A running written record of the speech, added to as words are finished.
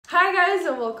Hi guys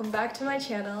and welcome back to my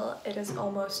channel. It is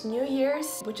almost New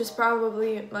Year's, which is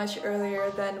probably much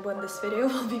earlier than when this video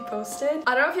will be posted.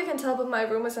 I don't know if you can tell, but my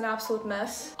room is an absolute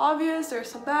mess. Obvious,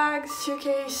 there's some bags,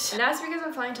 suitcase, and that's because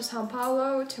I'm flying to Sao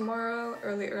Paulo tomorrow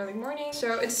early morning.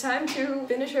 So it's time to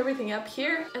finish everything up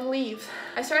here and leave.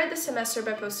 I started this semester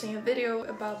by posting a video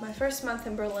about my first month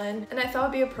in Berlin, and I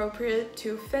thought it'd be appropriate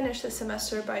to finish the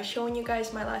semester by showing you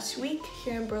guys my last week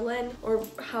here in Berlin, or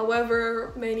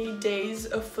however many days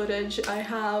of footage I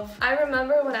have. I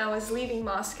remember when I was leaving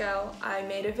Moscow, I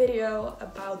made a video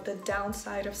about the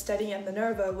downside of studying at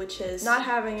MINERVA, which is not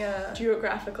having a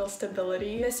geographical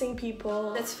stability, missing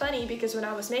people. It's funny because when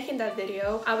I was making that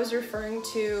video, I was referring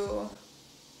to...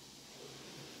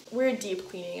 We're deep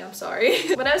cleaning, I'm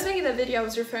sorry. When I was making the video, I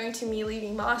was referring to me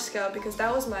leaving Moscow because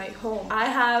that was my home. I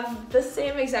have the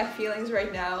same exact feelings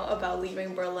right now about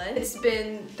leaving Berlin. It's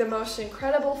been the most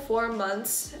incredible 4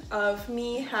 months of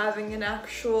me having an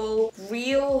actual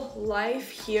real life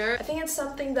here. I think it's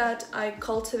something that I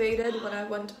cultivated when I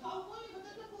went...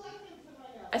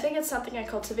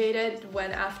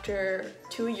 when after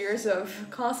 2 years of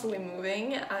constantly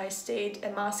moving, I stayed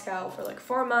in Moscow for like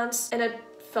 4 months and it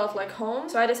felt like home.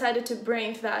 So I decided to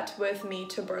bring that with me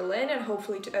to Berlin and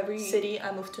hopefully to every city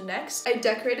I move to next. I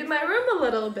decorated my room a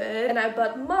little bit and I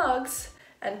bought mugs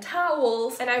and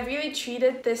towels, and I really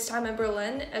treated this time in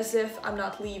Berlin as if I'm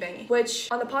not leaving, which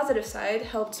on the positive side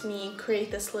helped me create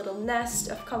this little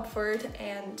nest of comfort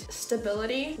and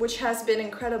stability, which has been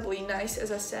incredibly nice,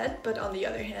 as I said. But on the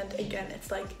other hand, again,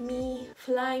 it's like me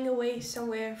flying away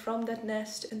somewhere from that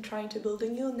nest and trying to build a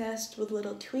new nest with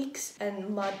little tweaks and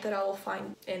mud that I will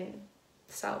find in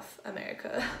South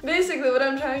America. Basically, what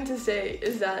I'm trying to say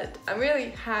is that I'm really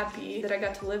happy that I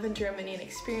got to live in Germany and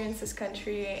experience this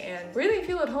country and really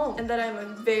feel at home, and that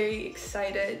I'm very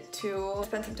excited to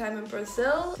spend some time in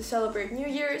Brazil to celebrate New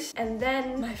Year's, and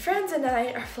then my friends and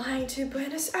I are flying to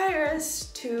Buenos Aires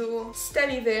to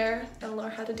study there and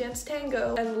learn how to dance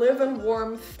tango and live in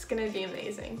warmth. It's gonna be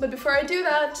amazing. But before I do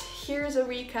that, here's a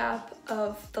recap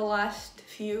of the last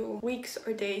few weeks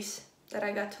or days that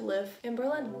I got to live in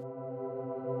Berlin.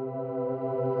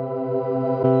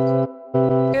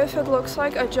 If it looks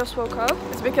like I just woke up,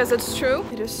 it's because it's true.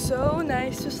 It is so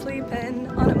nice to sleep in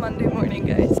on a Monday morning,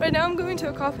 guys. Right now I'm going to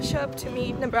a coffee shop to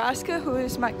meet Nebraska, who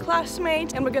is my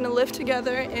classmate, and we're gonna live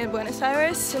together in Buenos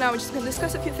Aires. So now we're just gonna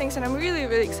discuss a few things, and I'm really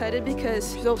excited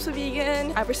because she's also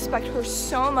vegan. I respect her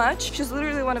so much. She's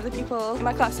literally one of the people in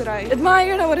my class that I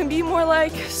admire and I wouldn't be more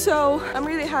like. So I'm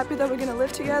really happy that we're gonna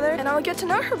live together and I'll get to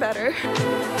know her better.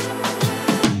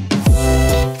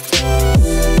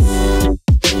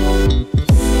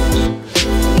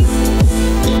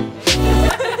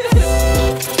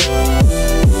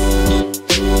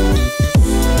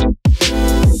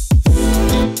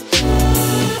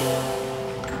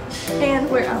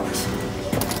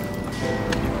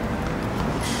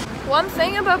 One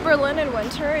thing about Berlin in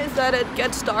winter is that it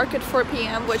gets dark at 4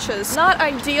 p.m, which is not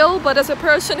ideal, but as a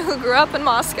person who grew up in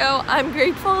Moscow, I'm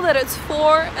grateful that it's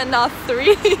 4 and not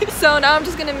 3. So now I'm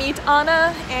just gonna meet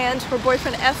Anna and her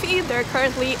boyfriend Effie. They're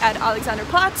currently at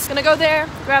Alexanderplatz. Gonna go there,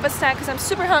 grab a snack because I'm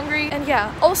super hungry. And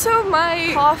yeah, also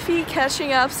my coffee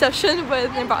catching up session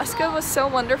with Nebraska was so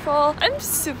wonderful. I'm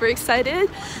super excited,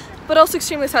 but also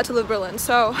extremely sad to leave Berlin.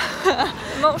 So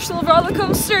emotional roller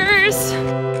coasters.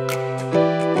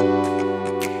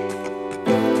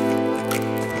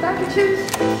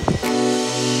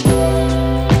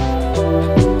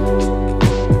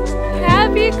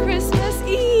 Happy Christmas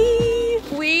Eve!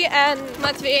 We and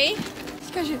Matvey,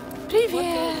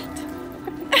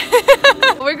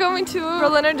 we're going to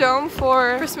Berliner Dome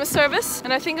for Christmas service,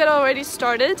 and I think it already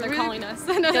started. They're calling us.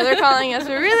 Yeah, they're calling us.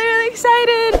 We're really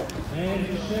excited.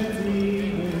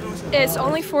 It's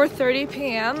only 4:30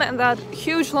 p.m. and that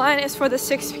huge line is for the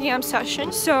 6 p.m.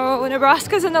 session. So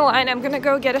Nebraska's in the line. I'm gonna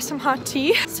go get us some hot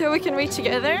tea so we can read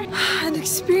together and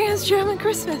experience German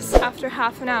Christmas. After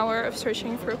half an hour of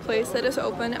searching for a place that is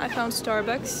open, I found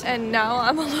Starbucks, and now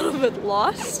I'm a little bit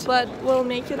lost, but we'll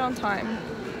make it on time.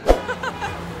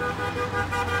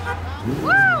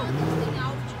 Woo!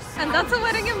 And that's a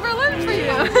wedding in Berlin for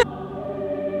you.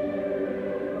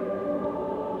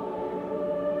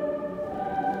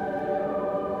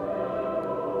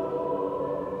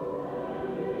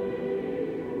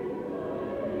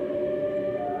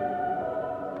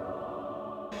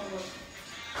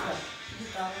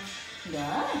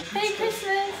 Merry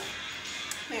Christmas!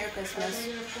 Merry Christmas.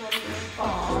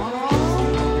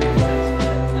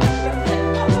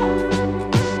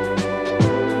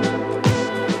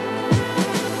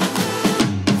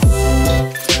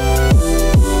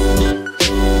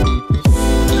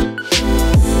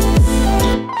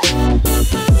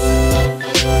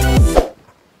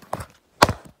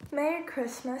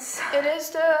 Christmas. It is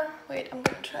the... Wait, I'm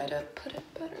gonna try to put it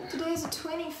better. Today is the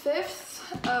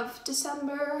 25th of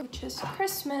December, which is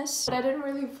Christmas. But I didn't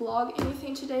really vlog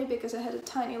anything today because I had a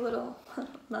tiny little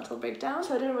mental breakdown.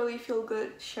 So I didn't really feel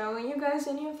good showing you guys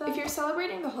any of that. If you're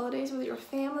celebrating the holidays with your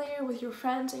family or with your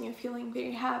friends and you're feeling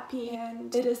very happy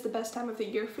and it is the best time of the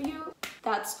year for you,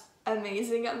 that's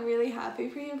amazing. I'm really happy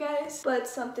for you guys. But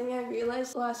something I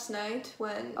realized last night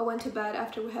when I went to bed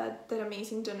after we had that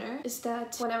amazing dinner is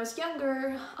that when I was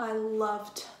younger, I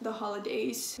loved the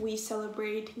holidays. We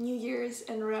celebrate New Year's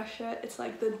in Russia. It's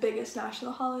like the biggest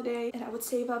national holiday, and I would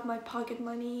save up my pocket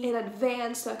money in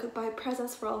advance so I could buy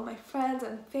presents for all my friends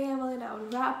and family, and I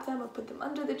would wrap them and put them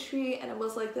under the tree, and it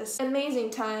was like this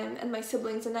amazing time. And my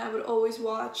siblings and I would always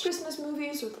watch Christmas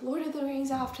movies with Lord of the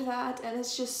Rings after that, and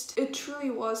it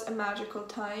truly was a magical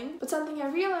time. But something I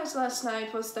realized last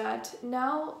night was that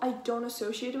now I don't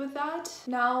associate with that.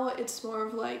 Now it's more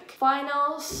of like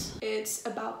finals, it's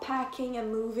about packing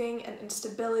and moving and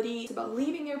instability, it's about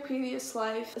leaving your previous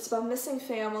life, it's about missing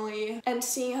family and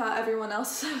seeing how everyone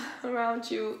else around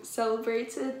you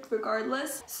celebrates it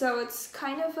regardless. So it's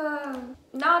kind of a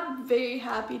not very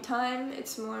happy time,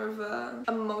 it's more of a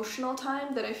emotional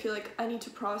time that I feel like I need to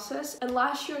process. And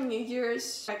last year New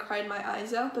Year's I cried my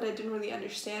eyes out, but I didn't really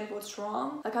understand what's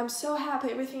wrong. Like, I'm so happy,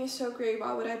 everything is so great,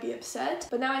 why would I be upset?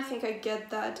 But now I think I get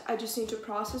that I just need to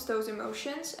process those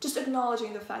emotions, just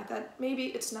acknowledging the fact that maybe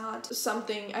it's not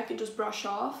something I can just brush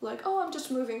off, like, oh, I'm just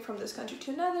moving from this country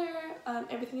to another,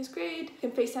 everything is great, I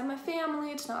can FaceTime my family,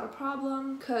 it's not a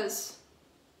problem, because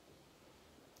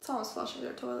someone's flushing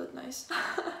their toilet, nice.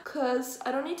 Because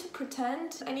I don't need to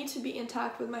pretend, I need to be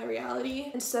intact with my reality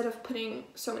instead of putting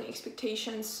so many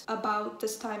expectations about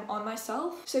this time on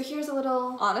myself. So here's a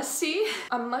little honesty.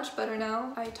 I'm much better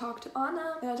now. I talked to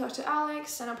Anna and I talked to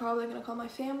Alex and I'm probably gonna call my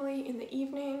family in the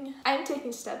evening. I'm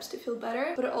taking steps to feel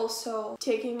better, but also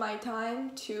taking my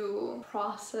time to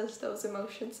process those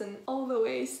emotions in all the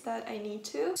ways that I need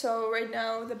to. So right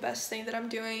now the best thing that I'm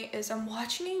doing is I'm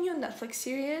watching a new Netflix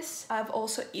series. I've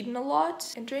also eaten a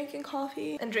lot and drinking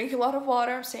coffee and drinking a lot of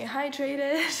water. I'm staying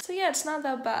hydrated. So yeah, it's not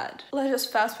that bad. Let's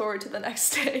just fast forward to the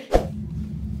next day.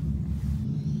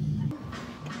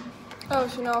 Oh,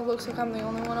 so now it looks like I'm the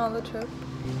only one on the trip.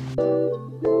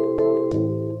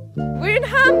 We're in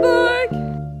Hamburg!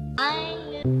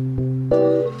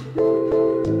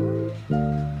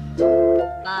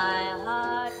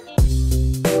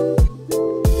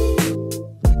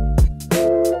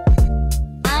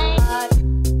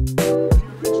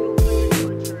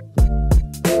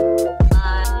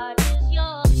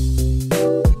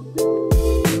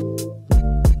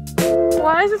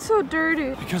 Why is it so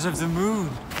dirty? Because of the moon.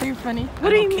 Are you funny? What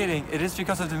do you mean? I'm kidding. It is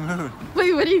because of the moon.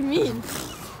 Wait, what do you mean?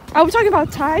 Are we talking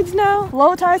about tides now?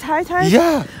 Low tides, high tides?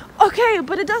 Yeah. Okay,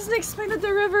 but it doesn't explain that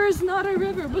the river is not a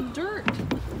river, but dirt.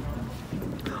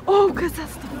 Oh, because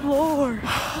that's the floor.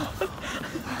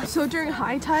 So during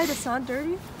high tide, it's not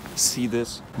dirty? See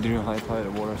this? During high tide,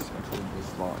 the water is actually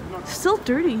this line. Still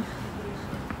dirty.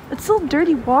 It's still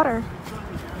dirty water.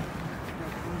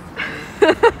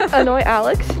 Annoy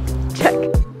Alex? Check.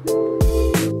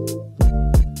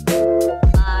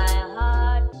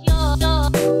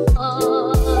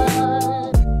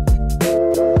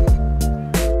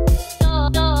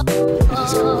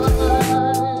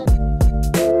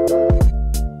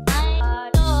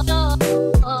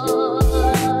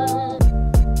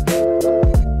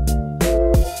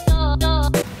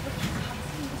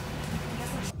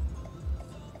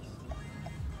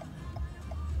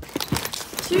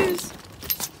 Cheers.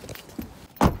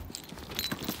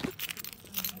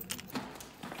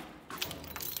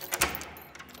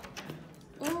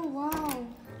 Oh, wow.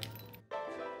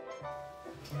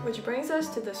 Which brings us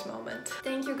to this moment.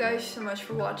 Thank you guys so much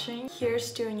for watching.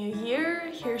 Here's to a new year,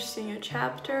 here's to a new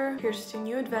chapter, here's to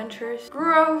new adventures,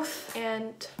 growth,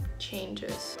 and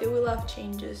changes. Do we love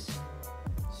changes?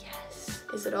 Yes.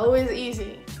 Is it always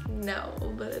easy? No,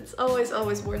 but it's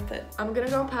always worth it. I'm gonna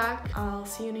go pack. I'll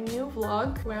see you in a new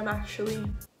vlog where I'm actually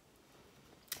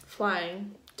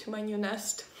flying to my new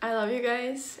nest. I love you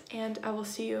guys and I will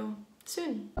see you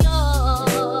soon.